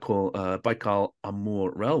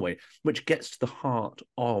Baikal-Amur Railway, which gets to the heart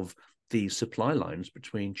of the supply lines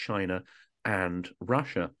between China and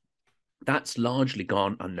Russia. That's largely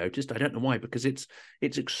gone unnoticed. I don't know why, because it's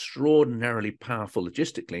extraordinarily powerful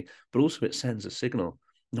logistically, but also it sends a signal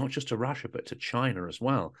not just to Russia but to China as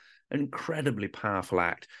well. An incredibly powerful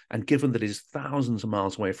act, and given that it is thousands of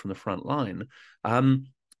miles away from the front line,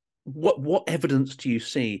 what evidence do you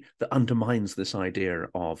see that undermines this idea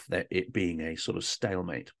of it being a sort of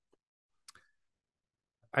stalemate?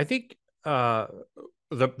 I think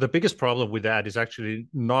the biggest problem with that is actually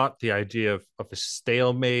not the idea of a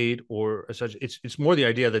stalemate or such. It's more the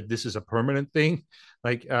idea that this is a permanent thing.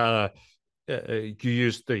 Like you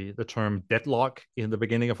used the term deadlock in the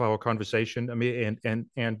beginning of our conversation. I mean,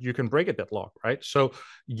 and you can break a deadlock, right? So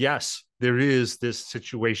yes, there is this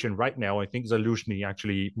situation right now. I think Zaluzhny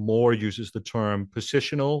actually more uses the term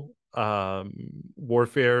positional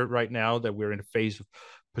warfare right now, that we're in a phase of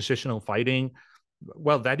positional fighting.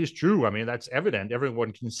 Well, that is true. I mean, that's evident.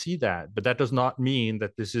 Everyone can see that, but that does not mean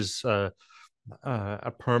that this is a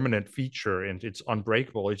permanent feature and it's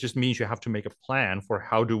unbreakable. It just means you have to make a plan for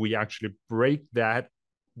how do we actually break that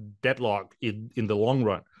deadlock in the long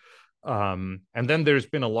run. And then there's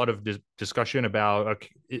been a lot of discussion about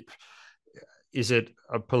is it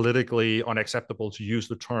politically unacceptable to use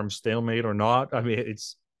the term stalemate or not? I mean,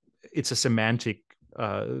 it's a semantic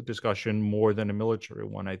discussion more than a military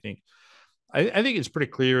one, I think. I think it's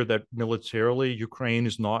pretty clear that militarily, Ukraine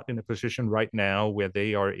is not in a position right now where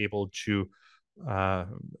they are able to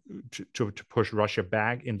push Russia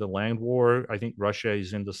back in the land war. I think Russia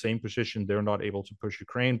is in the same position; they're not able to push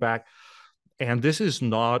Ukraine back, and this is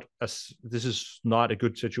not a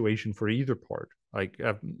good situation for either part. Like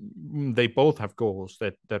they both have goals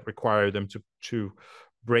that require them to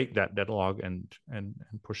break that deadlock and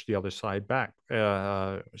push the other side back.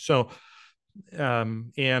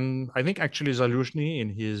 And I think actually Zaluzhny in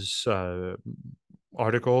his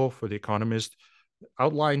article for The Economist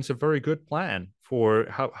outlines a very good plan for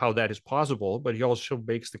how that is possible, but he also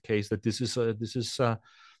makes the case that this is a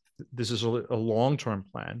long-term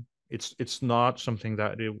plan. It's not something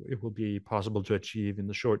that it will be possible to achieve in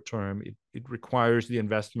the short term. It requires the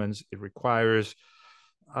investments. It requires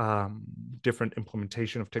different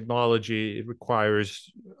implementation of technology. It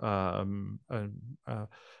requires uh,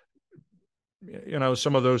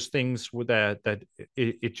 some of those things with that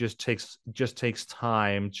it just takes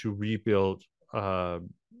time to rebuild to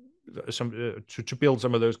build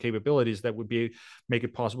some of those capabilities that would make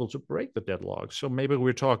it possible to break the deadlock. So maybe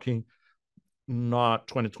we're talking not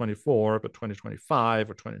 2024 but 2025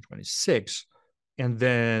 or 2026, and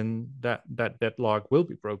then that deadlock will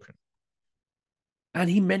be broken. And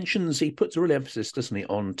he puts a real emphasis, doesn't he,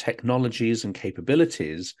 on technologies and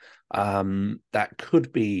capabilities that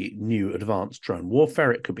could be new advanced drone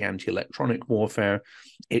warfare. It could be anti-electronic warfare.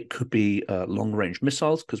 It could be long-range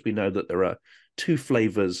missiles, because we know that there are two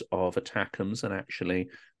flavors of ATACMS, and actually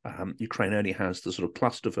Ukraine only has the sort of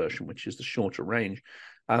cluster version, which is the shorter range.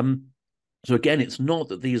 So again, it's not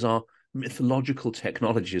that these are mythological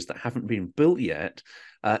technologies that haven't been built yet.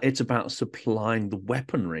 It's about supplying the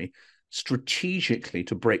weaponry strategically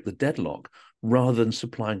to break the deadlock, rather than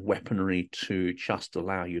supplying weaponry to just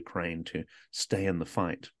allow Ukraine to stay in the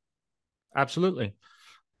fight. Absolutely.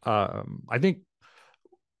 I think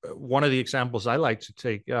one of the examples I like to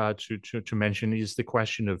take to mention is the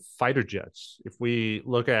question of fighter jets. If we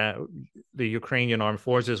look at the Ukrainian armed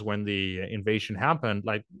forces when the invasion happened,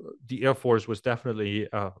 like the Air Force was definitely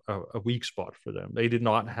a weak spot for them. They did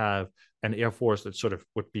not have an Air Force that sort of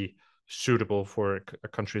would be suitable for a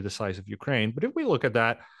country the size of Ukraine. But if we look at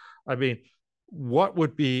that, I mean, what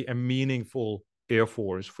would be a meaningful Air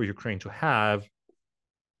Force for Ukraine to have?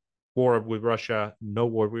 War with Russia, no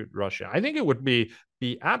war with Russia. I think it would be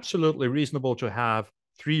absolutely reasonable to have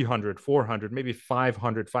 300, 400, maybe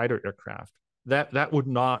 500 fighter aircraft. That would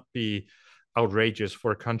not be outrageous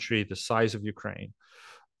for a country the size of Ukraine.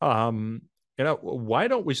 Why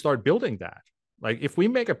don't we start building that? Like, if we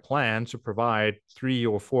make a plan to provide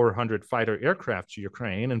 300 or 400 fighter aircraft to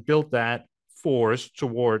Ukraine and build that force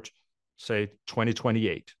toward, say,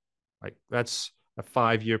 2028, like that's a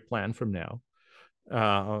 5-year plan from now,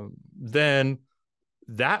 then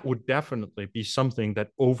that would definitely be something that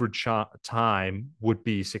over time would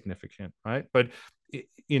be significant, right? But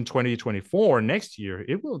in 2024, next year,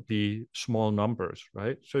 it will be small numbers,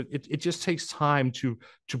 right? So it just takes time to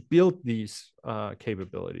build these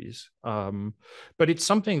capabilities. But it's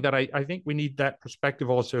something that I think we need that perspective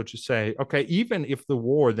also to say, okay, even if the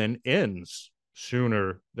war then ends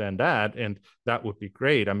sooner than that, and that would be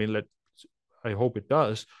great. I mean, I hope it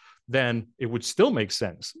does. Then it would still make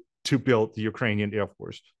sense to build the Ukrainian Air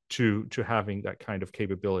Force to having that kind of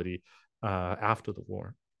capability after the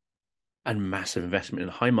war. And massive investment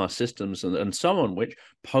in HIMARS systems and so on, which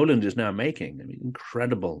Poland is now making. I mean,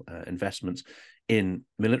 incredible investments in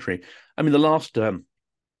military. I mean, the last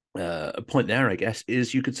point there, I guess,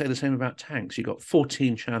 is you could say the same about tanks. You've got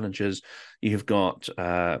 14 Challengers. You've got,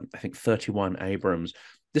 I think, 31 Abrams.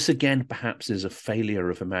 This, again, perhaps is a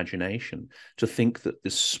failure of imagination to think that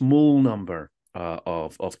this small number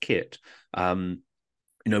of kit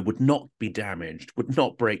would not be damaged, would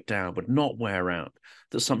not break down, would not wear out,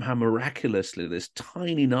 that somehow miraculously this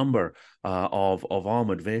tiny number of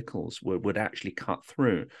armored vehicles would actually cut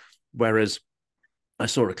through. Whereas I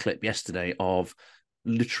saw a clip yesterday of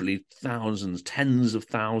literally thousands, tens of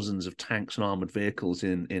thousands of tanks and armored vehicles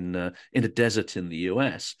in a desert in the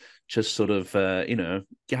US, just sort of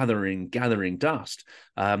gathering dust,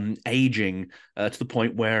 aging to the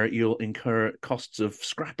point where you'll incur costs of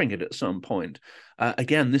scrapping it at some point.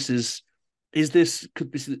 Again,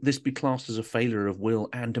 could this be classed as a failure of will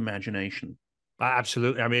and imagination?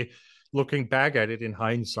 Absolutely. I mean, looking back at it in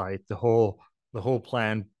hindsight, the whole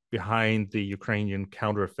plan behind the Ukrainian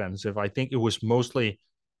counteroffensive, I think it was mostly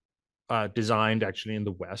designed actually in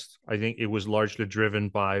the West. I think it was largely driven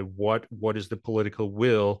by what is the political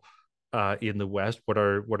will in the West. What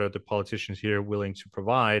are the politicians here willing to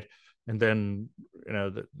provide? And then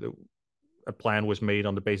a plan was made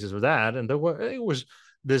on the basis of that, and it was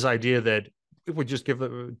this idea that if we just give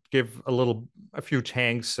a few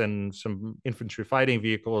tanks and some infantry fighting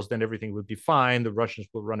vehicles, then everything would be fine. The Russians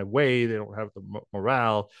will run away. They don't have the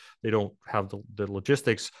morale. They don't have the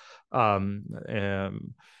logistics. It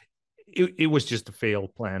was just a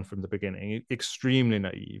failed plan from the beginning. Extremely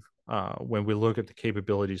naive when we look at the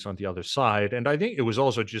capabilities on the other side. And I think it was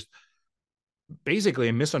also just basically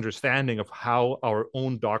a misunderstanding of how our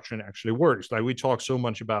own doctrine actually works. Like, we talk so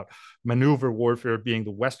much about maneuver warfare being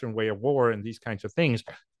the Western way of war and these kinds of things,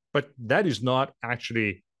 but that is not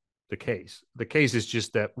actually the case. The case is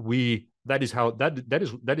just that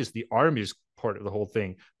that is the Army's part of the whole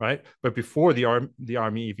thing, right? But before the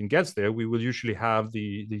Army even gets there, we will usually have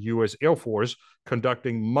the U.S. Air Force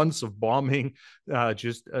conducting months of bombing,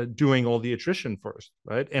 just doing all the attrition first,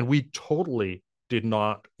 right? And we totally did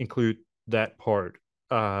not include that part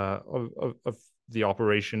of the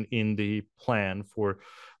operation in the plan for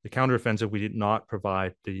the counteroffensive. We did not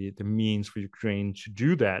provide the means for Ukraine to do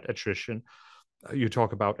that attrition. You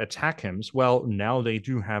talk about ATACMS. Well, now they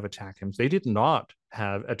do have ATACMS. They did not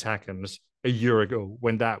have ATACMS a year ago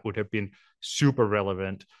when that would have been super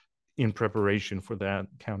relevant in preparation for that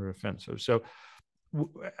counteroffensive. So,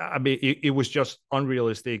 I mean, it was just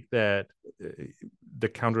unrealistic that the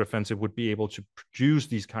counteroffensive would be able to produce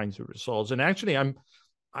these kinds of results. And actually,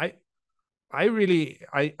 I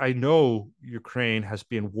I know Ukraine has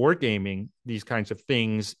been wargaming these kinds of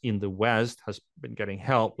things in the West, has been getting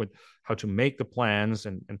help with how to make the plans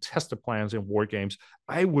and test the plans in war games.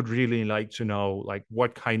 I would really like to know like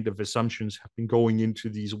what kind of assumptions have been going into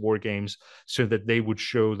these war games so that they would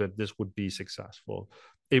show that this would be successful.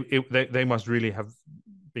 They must really have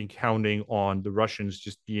been counting on the Russians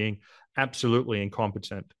just being absolutely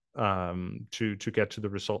incompetent to get to the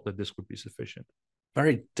result that this would be sufficient.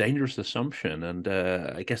 Very dangerous assumption. And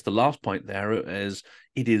I guess the last point there is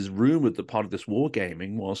it is rumored that part of this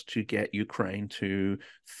wargaming was to get Ukraine to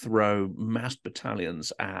throw massed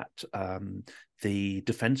battalions at the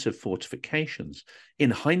defensive fortifications.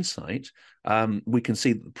 In hindsight, we can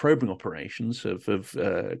see that the probing operations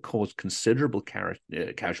have caused considerable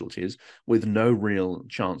casualties with no real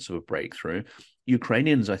chance of a breakthrough.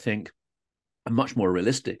 Ukrainians, I think, are much more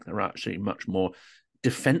realistic. They're actually much more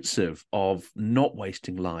defensive of not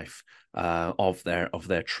wasting life of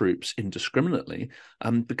their troops indiscriminately,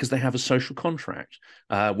 because they have a social contract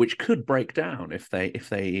which could break down if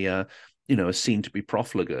they are seen to be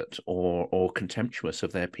profligate or contemptuous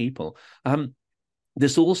of their people.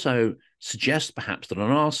 This also suggests perhaps that on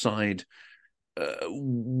our side,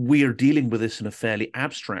 we are dealing with this in a fairly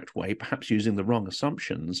abstract way, perhaps using the wrong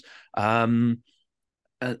assumptions.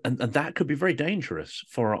 And that could be very dangerous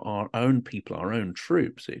for our own people, our own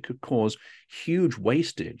troops. It could cause huge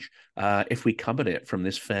wastage if we covered it from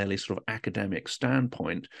this fairly sort of academic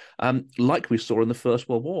standpoint, like we saw in the First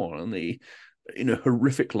World War and the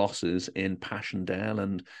horrific losses in Passchendaele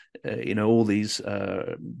and all these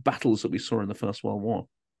battles that we saw in the First World War.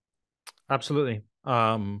 Absolutely.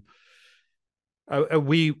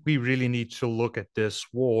 We really need to look at this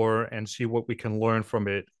war and see what we can learn from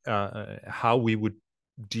it, how we would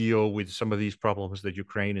deal with some of these problems that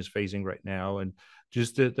Ukraine is facing right now, and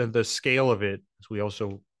just the scale of it, as we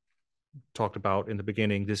also talked about in the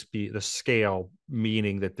beginning. This be the scale,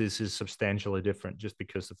 meaning that this is substantially different just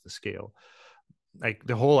because of the scale. Like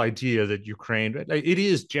the whole idea that Ukraine, it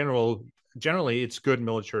is generally it's good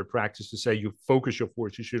military practice to say you focus your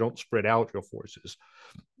forces, you don't spread out your forces.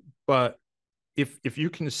 But if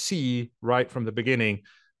you can see right from the beginning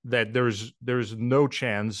that there's no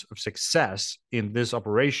chance of success in this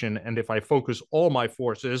operation, and if I focus all my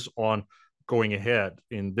forces on going ahead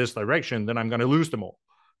in this direction, then I'm going to lose them all.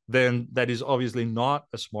 Then that is obviously not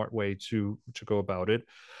a smart way to go about it.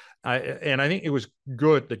 And I think it was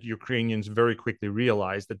good that Ukrainians very quickly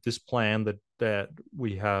realized that this plan that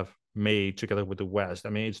we have made together with the West, I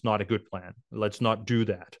mean, it's not a good plan. Let's not do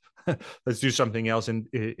that. Let's do something else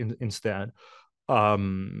instead.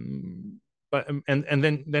 But and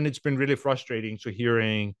then it's been really frustrating to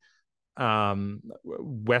hearing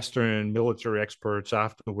Western military experts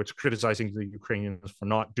afterwards criticizing the Ukrainians for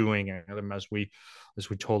not doing them as we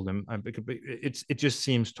told them. It just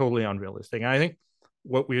seems totally unrealistic. And I think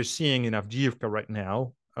what we're seeing in Avdiivka right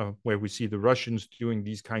now, where we see the Russians doing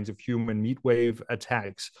these kinds of human meat wave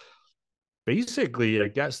attacks, basically, I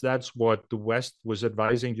guess that's what the West was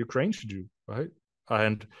advising Ukraine to do, right?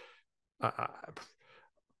 And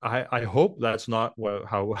I hope that's not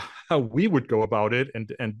how we would go about it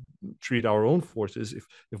and treat our own forces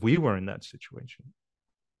if we were in that situation.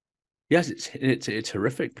 Yes, it's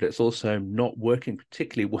horrific, but it's also not working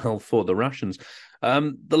particularly well for the Russians.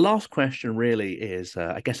 The last question really is,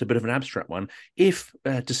 I guess, a bit of an abstract one. If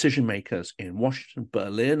decision makers in Washington,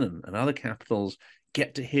 Berlin, and other capitals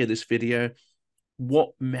get to hear this video, what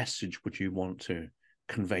message would you want to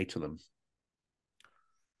convey to them?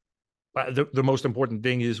 The most important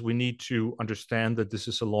thing is we need to understand that this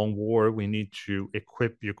is a long war. We need to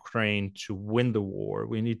equip Ukraine to win the war.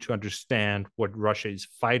 We need to understand what Russia is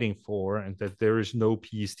fighting for and that there is no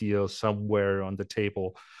peace deal somewhere on the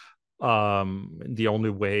table. The only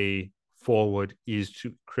way forward is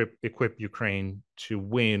to equip Ukraine to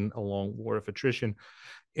win a long war of attrition.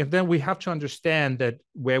 And then we have to understand that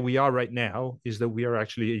where we are right now is that we are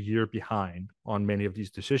actually a year behind on many of these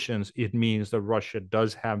decisions. It means that Russia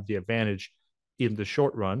does have the advantage in the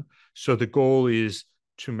short run. So the goal is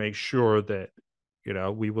to make sure that,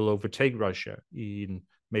 we will overtake Russia in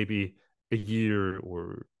maybe a year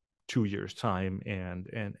or 2 years' time,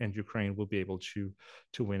 and Ukraine will be able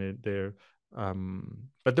to win it there.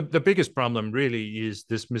 But the biggest problem really is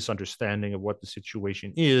this misunderstanding of what the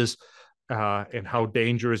situation is, and how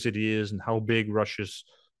dangerous it is, and how big Russia's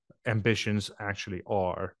ambitions actually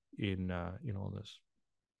are in all this.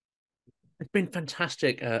 It's been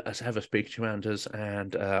fantastic as ever speaking to you, Anders,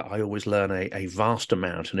 and I always learn a vast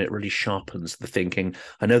amount, and it really sharpens the thinking.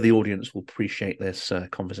 I know the audience will appreciate this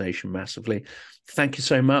conversation massively. Thank you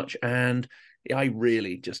so much, and I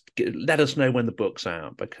really just let us know when the book's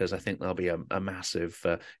out, because I think there'll be a massive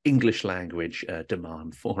English language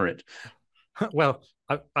demand for it. Well,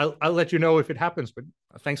 I'll let you know if it happens, but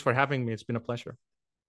thanks for having me. It's been a pleasure.